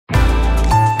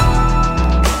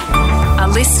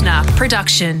listener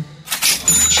production.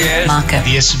 Shares, Market,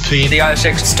 the S&P, the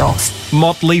ASX, stocks.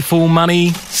 Motley Fool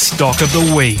Money Stock of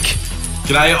the Week.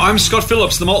 G'day, I'm Scott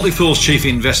Phillips, the Motley Fool's Chief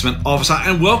Investment Officer,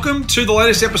 and welcome to the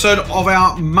latest episode of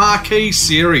our marquee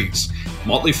series,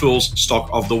 Motley Fool's Stock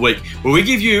of the Week, where we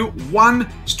give you one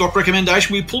stock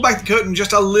recommendation. We pull back the curtain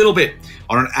just a little bit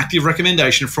on an active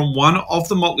recommendation from one of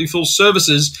the Motley Fool's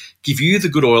services, give you the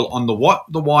good oil on the what,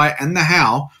 the why, and the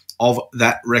how of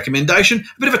that recommendation.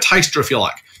 A bit of a taster, if you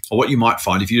like, or what you might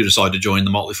find if you decide to join the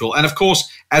Motley Fool. And of course,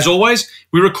 as always,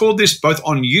 we record this both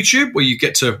on YouTube, where you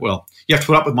get to, well, you have to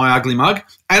put up with my ugly mug,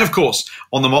 and of course,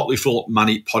 on the Motley Fool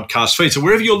Money podcast feed. So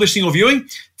wherever you're listening or viewing,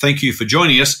 thank you for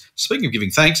joining us. Speaking of giving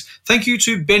thanks, thank you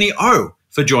to Benny O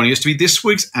for joining us to be this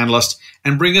week's analyst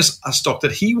and bring us a stock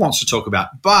that he wants to talk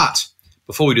about. But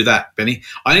before we do that, Benny,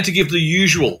 I need to give the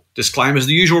usual disclaimers,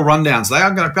 the usual rundowns.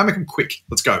 I'm going to make them quick.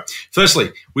 Let's go.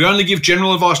 Firstly, we only give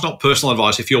general advice, not personal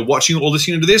advice. If you're watching or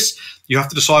listening to this, you have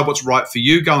to decide what's right for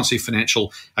you. Go and seek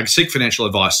financial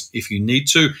advice if you need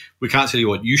to. We can't tell you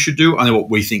what you should do, only what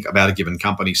we think about a given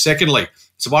company. Secondly,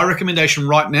 it's a buy recommendation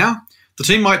right now. The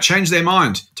team might change their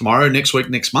mind tomorrow, next week,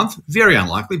 next month. Very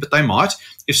unlikely, but they might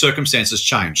if circumstances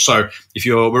change. So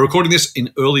we're recording this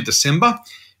in early December.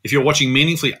 If you're watching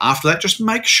meaningfully after that, just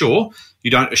make sure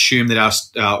you don't assume that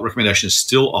our recommendation is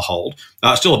still a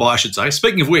buy, I should say.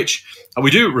 Speaking of which, we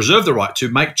do reserve the right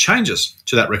to make changes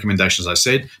to that recommendation, as I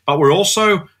said, but we're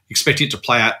also expecting it to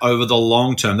play out over the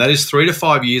long term. That is 3 to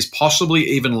 5 years, possibly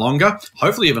even longer,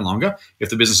 hopefully even longer, if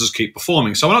the businesses keep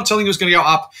performing. So we're not telling you it's going to go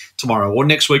up tomorrow or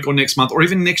next week or next month or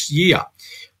even next year.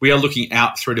 We are looking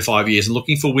out 3 to 5 years and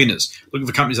looking for winners, looking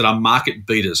for companies that are market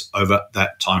beaters over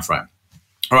that time frame.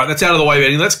 All right, that's out of the way,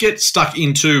 Benny. Let's get stuck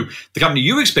into the company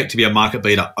you expect to be a market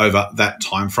beater over that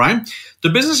time frame. The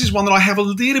business is one that I have a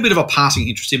little bit of a passing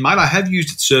interest in, mate. I have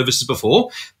used its services before,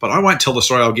 but I won't tell the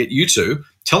story. I'll get you to.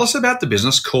 Tell us about the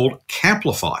business called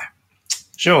Camplify.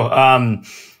 Sure.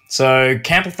 So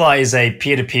Camplify is a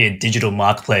peer-to-peer digital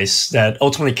marketplace that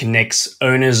ultimately connects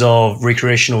owners of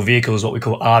recreational vehicles, what we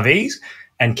call RVs,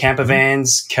 and camper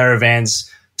vans, caravans,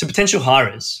 to potential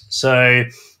hirers. So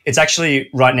it's actually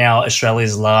right now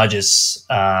Australia's largest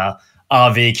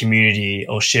RV community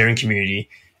or sharing community.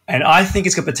 And I think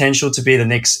it's got potential to be the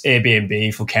next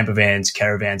Airbnb for camper vans,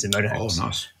 caravans, and motorhomes. Oh,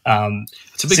 nice.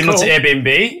 It's a big similar call. To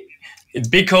Airbnb. It's a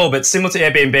big call, but similar to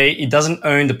Airbnb, it doesn't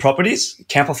own the properties.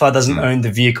 Camplify doesn't own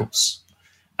the vehicles.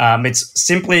 It's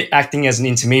simply acting as an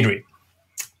intermediary.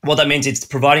 What that means, it's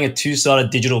providing a two-sided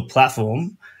digital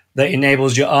platform that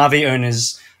enables your RV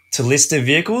owners to list their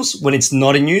vehicles when it's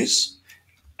not in use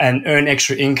and earn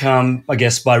extra income, I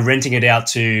guess, by renting it out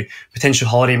to potential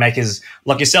holidaymakers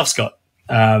like yourself, Scott.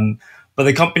 But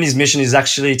the company's mission is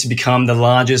actually to become the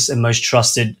largest and most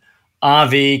trusted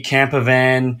RV, camper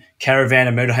van, caravan,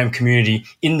 and motorhome community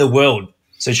in the world.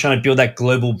 So it's trying to build that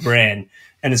global brand.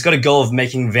 And it's got a goal of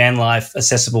making van life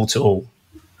accessible to all.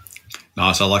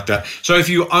 Nice, I like that. So if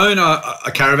you own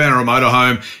a caravan or a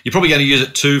motorhome, you're probably going to use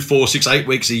it 2, 4, 6, 8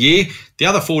 weeks a year. The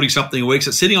other 40-something weeks,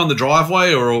 it's sitting on the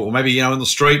driveway or maybe in the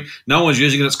street. No one's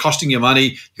using it. It's costing you money.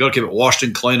 You've got to keep it washed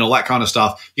and clean, all that kind of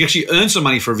stuff. You actually earn some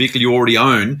money for a vehicle you already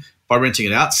own by renting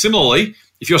it out. Similarly,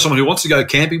 if you're someone who wants to go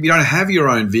camping but you don't have your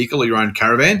own vehicle or your own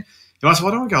caravan, you might say,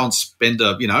 well, I don't want to go and spend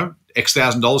X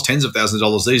 $1,000s, tens of thousands of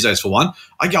dollars these days for one.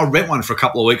 I'll rent one for a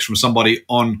couple of weeks from somebody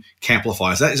on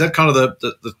Camplify. Is that kind of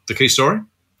the key story?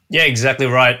 Yeah, exactly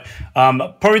right.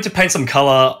 Probably to paint some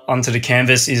color onto the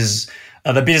canvas is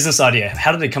the business idea.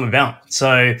 How did it come about?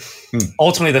 So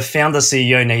ultimately, the founder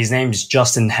CEO, his name is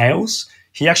Justin Hales.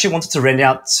 He actually wanted to rent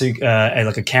out to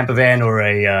a camper van or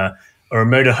a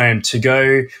motorhome to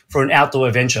go for an outdoor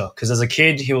adventure. Because as a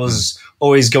kid, he was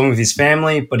always going with his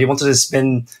family, but he wanted to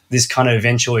spend this kind of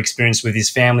adventure experience with his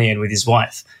family and with his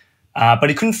wife. But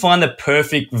he couldn't find the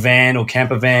perfect van or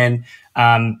camper van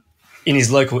in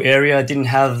his local area. Didn't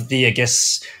have the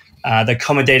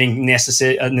accommodating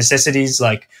necessities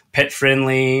like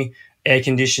pet-friendly, air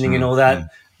conditioning and all that.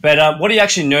 But what he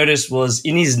actually noticed was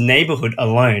in his neighborhood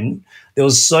alone, there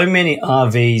was so many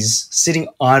RVs sitting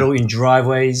idle in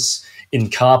driveways, in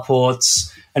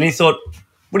carports, and he thought,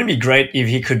 wouldn't it be great if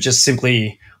he could just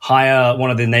simply hire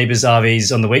one of the neighbors'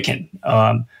 RVs on the weekend?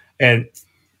 And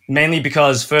mainly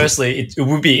because, firstly, it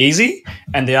would be easy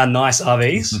and they are nice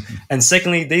RVs. And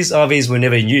secondly, these RVs were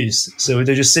never used. So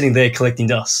they're just sitting there collecting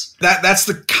dust. That's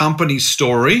the company's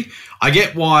story. I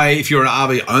get why if you're an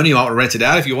RV owner, you might want to rent it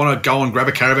out. If you want to go and grab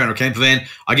a caravan or a camper van,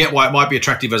 I get why it might be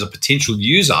attractive as a potential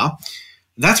user.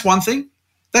 That's one thing.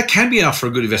 That can be enough for a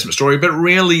good investment story, but it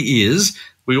rarely is.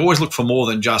 We always look for more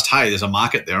than just, hey, there's a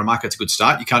market there. A market's a good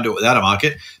start. You can't do it without a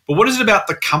market. But what is it about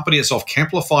the company itself,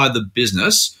 Camplify the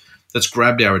business, that's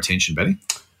grabbed our attention, Betty?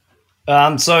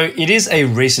 So it is a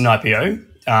recent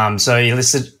IPO. So it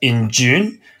listed in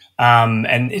June,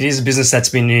 and it is a business that's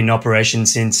been in operation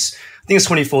since, I think it's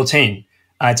 2014.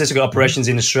 It's also got operations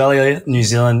in Australia, New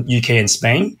Zealand, UK, and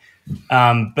Spain.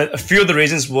 But a few of the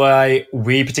reasons why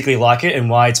we particularly like it and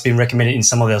why it's been recommended in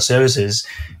some of our services,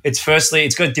 it's firstly,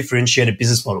 it's got a differentiated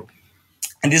business model.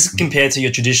 And this is compared to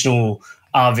your traditional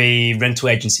RV rental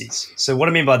agencies. So what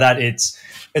I mean by that,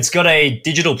 it's got a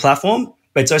digital platform,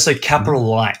 but it's also capital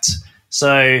light.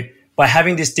 So by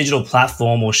having this digital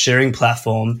platform or sharing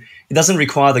platform, it doesn't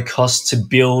require the cost to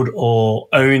build or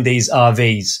own these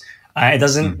RVs. It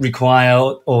doesn't require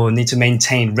or need to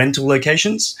maintain rental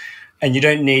locations, and you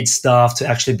don't need staff to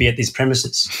actually be at these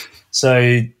premises.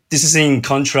 So this is in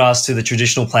contrast to the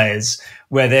traditional players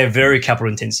where they're very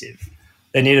capital intensive.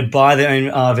 They need to buy their own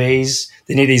RVs.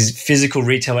 They need these physical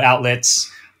retail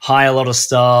outlets, hire a lot of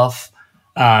staff.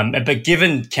 But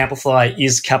given Camplify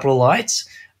is capital light,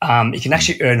 it can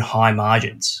actually earn high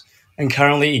margins. And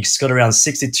currently it's got around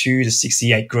 62 to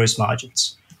 68 gross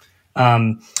margins.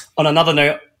 On another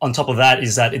note, on top of that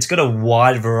is that it's got a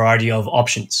wide variety of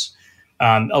options.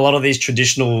 A lot of these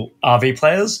traditional RV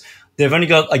players, they've only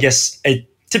got, I guess,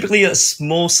 typically a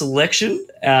small selection.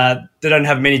 They don't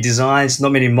have many designs,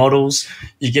 not many models.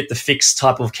 You get the fixed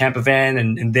type of camper van,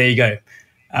 and there you go.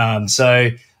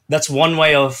 So that's one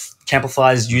way of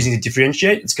Camplify is using to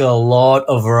differentiate. It's got a lot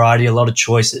of variety, a lot of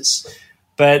choices.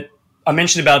 But I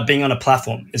mentioned about being on a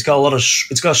platform. It's got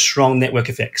a strong network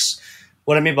effects.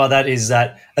 What I mean by that is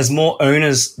that as more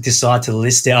owners decide to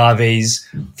list their RVs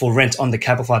for rent on the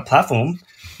Camplify platform,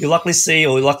 you'll likely see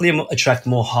or likely attract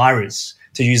more hirers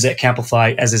to use that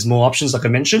Camplify as there's more options, like I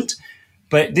mentioned.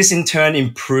 But this in turn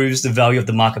improves the value of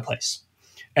the marketplace.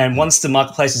 And once the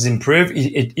marketplace is improved,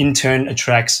 it in turn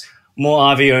attracts more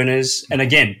RV owners and,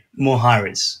 again, more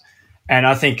hirers. And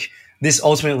I think this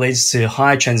ultimately leads to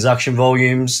higher transaction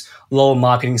volumes, lower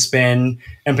marketing spend,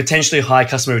 and potentially high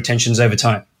customer retentions over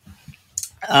time.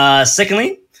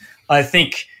 Secondly, I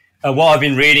think what I've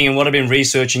been reading and what I've been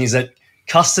researching is that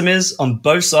customers on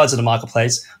both sides of the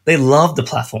marketplace, they love the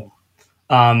platform.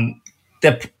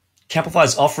 That Camplify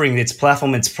is offering its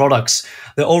platform, its products,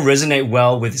 they all resonate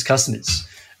well with its customers.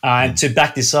 And to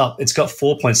back this up, it's got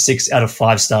 4.6 out of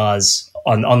 5 stars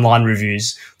on online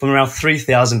reviews from around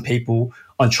 3,000 people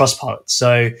on Trustpilot.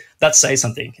 So that says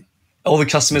something. All the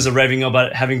customers are raving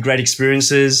about having great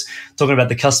experiences, talking about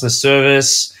the customer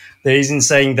service. They're even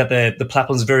saying that the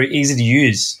platform is very easy to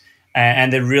use,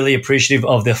 and they're really appreciative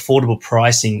of the affordable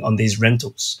pricing on these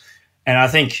rentals. And I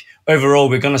think overall,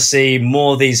 we're going to see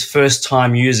more of these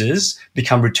first-time users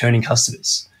become returning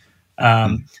customers.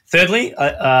 Thirdly,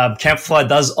 Camplify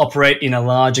does operate in a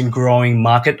large and growing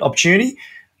market opportunity.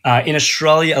 In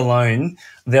Australia alone,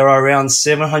 there are around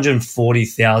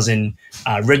 740,000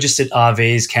 registered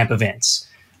RVs, camper vans.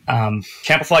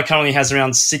 Camplify currently has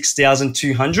around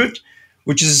 6,200,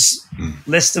 which is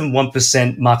less than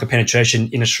 1% market penetration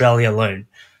in Australia alone.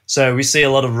 So we see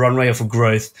a lot of runway for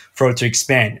growth for it to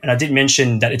expand. And I did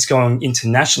mention that it's going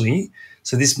internationally.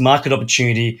 So this market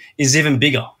opportunity is even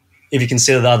bigger if you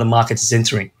consider the other markets it's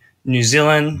entering. New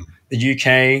Zealand, the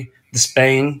UK, the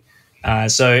Spain.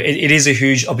 So it is a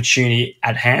huge opportunity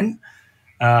at hand.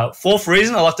 Fourth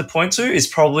reason I like to point to is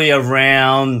probably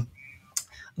around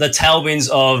the tailwinds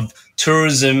of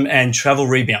tourism and travel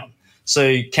rebound.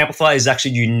 So Camplify is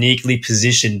actually uniquely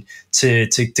positioned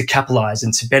to capitalize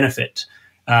and to benefit.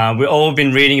 We've all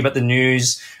been reading about the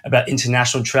news about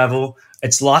international travel.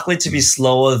 It's likely to be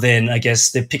slower than, I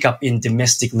guess, the pickup in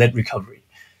domestic-led recovery.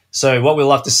 So what we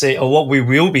like to see, or what we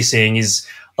will be seeing, is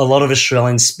a lot of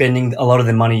Australians spending a lot of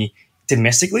their money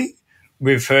domestically.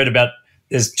 We've heard about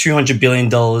there's $200 billion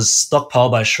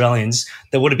stockpiled by Australians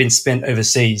that would have been spent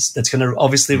overseas. That's going to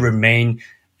obviously remain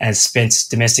as spent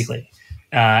domestically.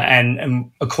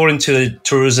 And according to the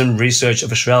Tourism Research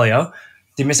of Australia,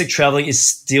 domestic traveling is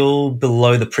still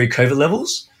below the pre-COVID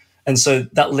levels. And so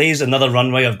that leaves another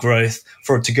runway of growth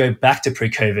for it to go back to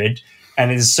pre-COVID.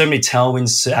 And there's so many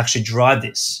tailwinds to actually drive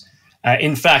this.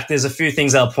 In fact, there's a few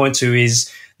things I'll point to is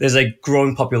there's a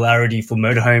growing popularity for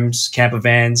motorhomes, camper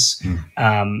vans.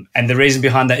 And the reason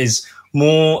behind that is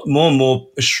more and more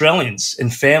Australians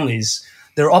and families,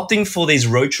 they're opting for these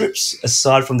road trips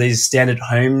aside from these standard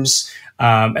homes.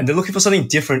 And they're looking for something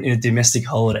different in a domestic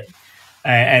holiday.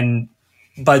 And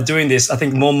by doing this, I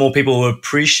think more and more people will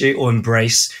appreciate or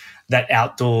embrace that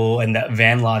outdoor and that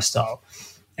van lifestyle.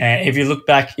 If you look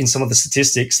back in some of the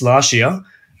statistics last year,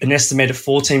 an estimated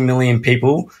 14 million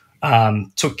people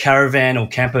took caravan or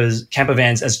camper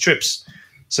vans as trips.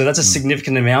 So that's a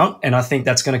significant amount, and I think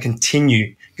that's going to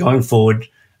continue going forward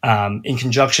in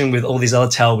conjunction with all these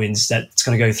other tailwinds that it's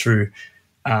going to go through.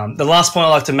 The last point I'd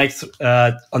like to make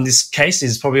on this case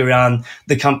is probably around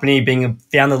the company being a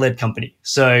founder-led company.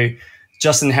 So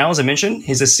Justin Howell, as I mentioned,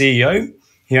 he's a CEO.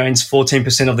 He owns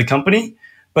 14% of the company,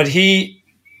 but he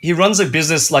runs a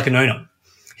business like an owner.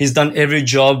 He's done every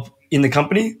job in the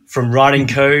company, from writing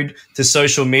code to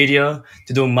social media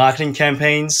to doing marketing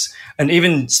campaigns and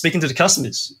even speaking to the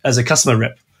customers as a customer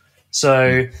rep.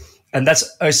 So, and that's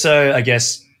also, I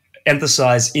guess,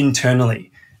 emphasized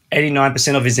internally.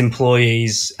 89% of his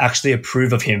employees actually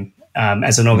approve of him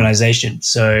as an organization.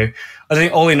 So I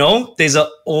think all in all, these are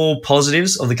all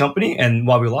positives of the company and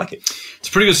why we like it. It's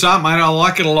a pretty good start, mate. I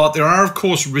like it a lot. There are, of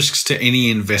course, risks to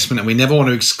any investment, and we never want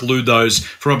to exclude those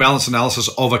from a balanced analysis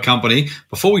of a company.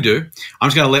 Before we do, I'm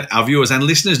just going to let our viewers and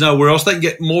listeners know where else they can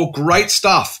get more great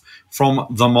stuff from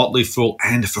The Motley Fool,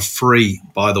 and for free,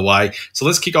 by the way. So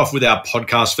let's kick off with our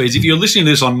podcast feeds. If you're listening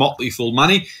to this on Motley Fool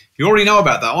Money, you already know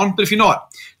about that one. But if you're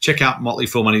not, check out Motley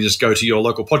Fool Money. Just go to your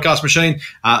local podcast machine,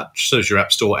 search your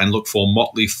app store, and look for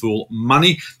Motley Fool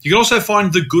Money. You can also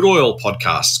find the Good Oil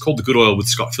podcast. It's called The Good Oil with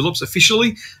Scott Phillips,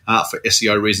 officially, for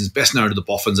SEO reasons, best known to the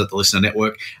boffins at the Listener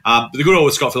Network. The Good Oil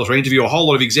with Scott Phillips, we interview a whole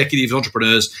lot of executives,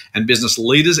 entrepreneurs, and business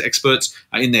leaders, experts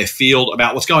in their field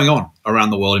about what's going on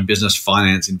around the world in business,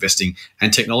 finance, investing,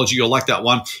 and technology. You'll like that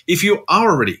one. If you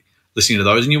are already listening to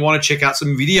those and you want to check out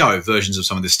some video versions of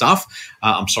some of this stuff,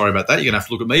 I'm sorry about that. You're going to have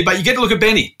to look at me, but you get to look at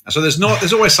Benny. So there's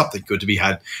always something good to be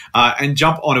had. And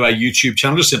jump onto our YouTube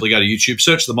channel. Just simply go to YouTube,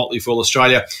 search The Motley Fool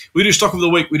Australia. We do Stock of the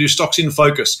Week. We do Stocks in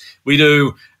Focus. We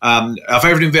do our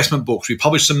favourite investment books. We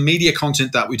publish some media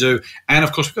content that we do. And,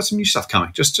 of course, we've got some new stuff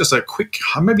coming. Just a quick,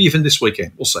 maybe even this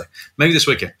weekend. We'll see. Maybe this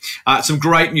weekend. Some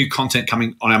great new content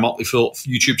coming on our Motley Fool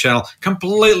YouTube channel.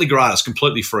 Completely gratis,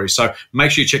 completely free. So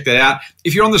make sure you check that out.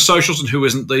 If you're on the socials, and who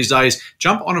isn't these days,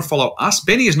 jump on and follow us.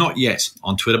 Benny is not yet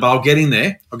on Twitter, but I'll get in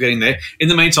there. In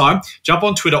the meantime, jump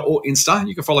on Twitter or Insta.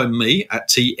 You can follow me at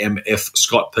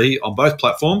TMFScottP on both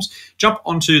platforms. Jump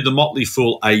onto the Motley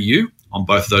Fool AU on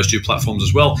both of those two platforms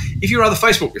as well. If you're rather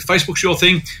Facebook, if Facebook's your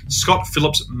thing, Scott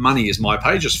Phillips Money is my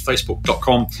page. Just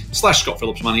facebook.com/Scott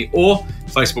Phillips Money or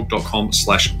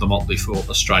facebook.com/The Motley Fool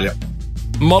Australia.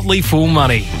 Motley Fool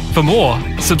Money. For more,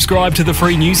 subscribe to the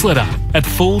free newsletter at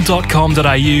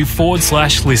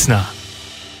fool.com.au/listener.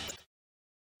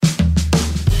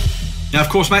 Now, of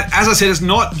course, mate, as I said, it's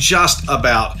not just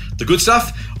about the good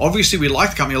stuff. Obviously, we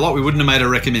like the company a lot. We wouldn't have made a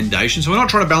recommendation. So we're not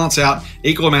trying to balance out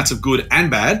equal amounts of good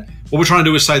and bad. What we're trying to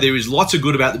do is say there is lots of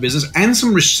good about the business and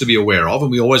some risks to be aware of.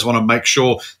 And we always want to make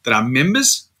sure that our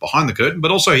members behind the curtain, but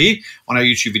also here on our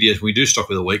YouTube videos when we do Stock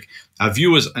of the Week, our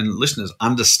viewers and listeners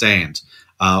understand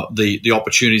the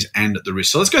opportunities and the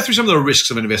risks. So let's go through some of the risks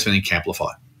of an investment in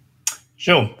Camplify.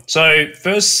 Sure. So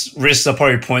first risk I'll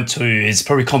probably point to is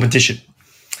probably competition.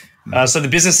 So the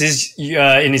business is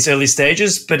in its early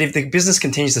stages, but if the business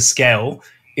continues to scale,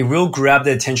 it will grab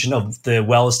the attention of the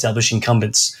well-established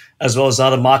incumbents, as well as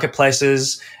other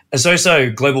marketplaces, as also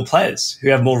global players who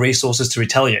have more resources to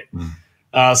retaliate.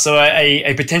 So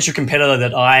a potential competitor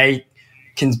that I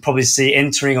can probably see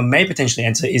entering or may potentially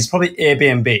enter is probably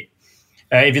Airbnb.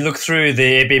 If you look through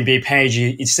the Airbnb page,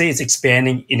 you see it's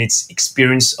expanding in its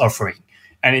experience offering,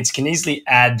 and it can easily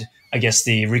add, I guess,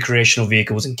 the recreational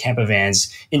vehicles and camper vans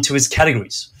into its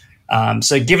categories.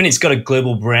 So given it's got a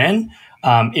global brand,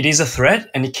 it is a threat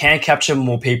and it can capture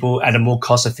more people at a more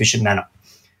cost-efficient manner.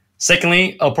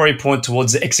 Secondly, I'll probably point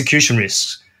towards the execution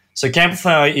risks. So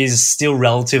Camplify is still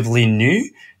relatively new.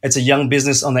 It's a young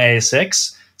business on the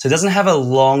ASX, so it doesn't have a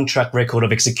long track record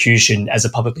of execution as a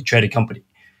publicly traded company.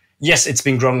 Yes, it's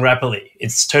been growing rapidly.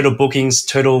 Its total bookings,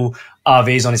 total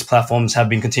RVs on its platforms have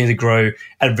been continuing to grow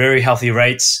at very healthy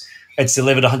rates. It's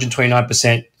delivered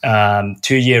 129%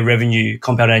 2-year revenue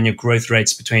compound annual growth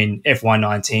rates between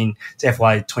FY19 to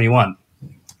FY21.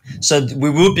 So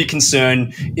we will be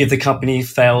concerned if the company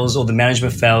fails or the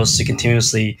management fails to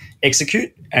continuously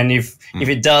execute. And if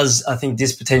it does, I think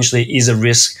this potentially is a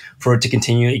risk for it to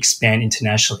continue to expand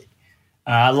internationally.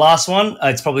 Last one,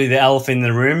 it's probably the elephant in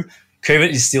the room.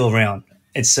 COVID is still around.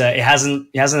 It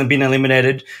hasn't been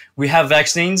eliminated. We have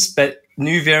vaccines, but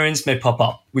new variants may pop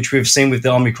up, which we've seen with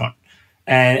the Omicron.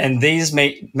 And these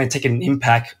may take an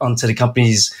impact onto the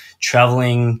company's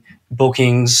traveling,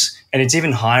 bookings, and it's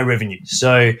even higher revenue.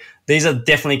 So these are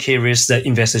definitely key risks that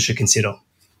investors should consider.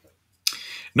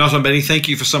 Nice one, Benny. Thank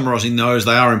you for summarising those.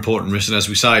 They are important risks. And as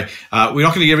we say, we're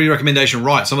not going to get every recommendation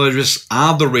right. Some of those risks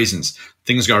are the reasons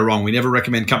things go wrong. We never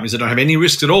recommend companies that don't have any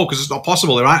risks at all because it's not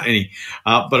possible. There aren't any.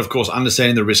 But of course,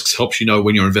 understanding the risks helps you know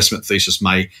when your investment thesis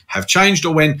may have changed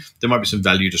or when there might be some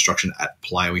value destruction at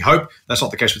play. We hope that's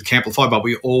not the case with Camplify, but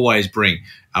we always bring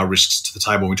our risks to the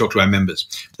table when we talk to our members.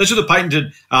 Let's do the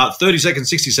patented 30-second,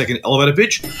 60-second elevator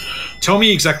pitch. Tell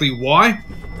me exactly why,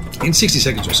 in 60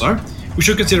 seconds or so, we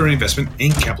should consider an investment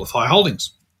in Camplify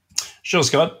Holdings. Sure,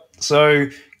 Scott. So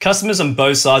customers on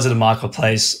both sides of the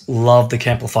marketplace love the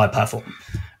Camplify platform.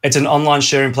 It's an online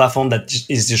sharing platform that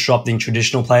is disrupting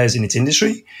traditional players in its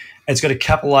industry. It's got a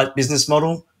capital-light business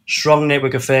model, strong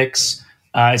network effects.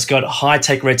 It's got high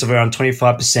take rates of around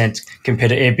 25% compared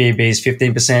to Airbnb's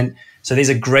 15%. So these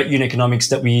are great unit economics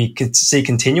that we could see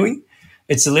continuing.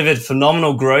 It's delivered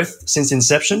phenomenal growth since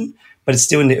inception, but it's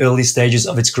still in the early stages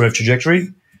of its growth trajectory.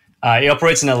 It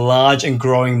operates in a large and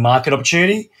growing market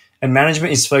opportunity, and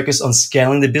management is focused on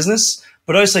scaling the business,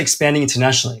 but also expanding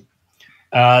internationally.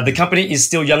 The company is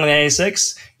still young on the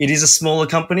ASX. It is a smaller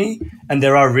company, and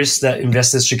there are risks that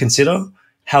investors should consider.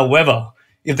 However,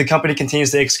 if the company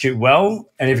continues to execute well,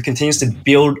 and if it continues to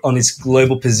build on its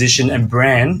global position and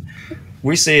brand,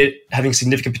 we see it having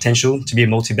significant potential to be a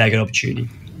multi-bagger opportunity.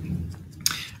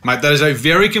 Mate, that is a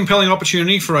very compelling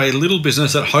opportunity for a little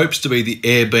business that hopes to be the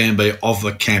Airbnb of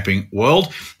the camping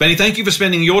world. Benny, thank you for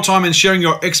spending your time and sharing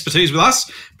your expertise with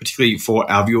us, particularly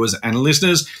for our viewers and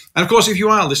listeners. And of course, if you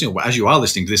are listening, or as you are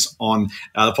listening to this on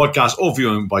the podcast or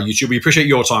viewing by YouTube, we appreciate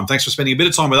your time. Thanks for spending a bit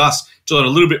of time with us to learn a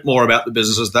little bit more about the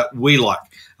businesses that we like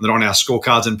and that are on our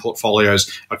scorecards and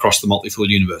portfolios across the Motley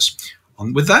Fool universe.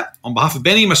 And with that, on behalf of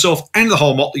Benny, myself, and the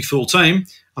whole Motley Fool team,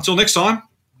 until next time,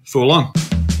 Fool on.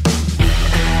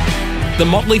 The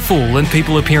Motley Fool and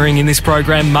people appearing in this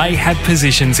program may have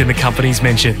positions in the companies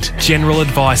mentioned. General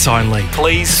advice only.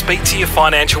 Please speak to your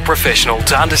financial professional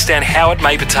to understand how it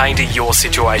may pertain to your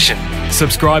situation.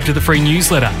 Subscribe to the free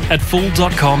newsletter at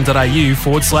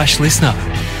fool.com.au/listener.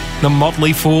 The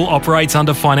Motley Fool operates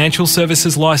under Financial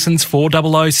Services Licence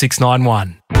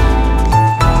 400691.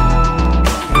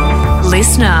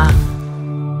 Listener.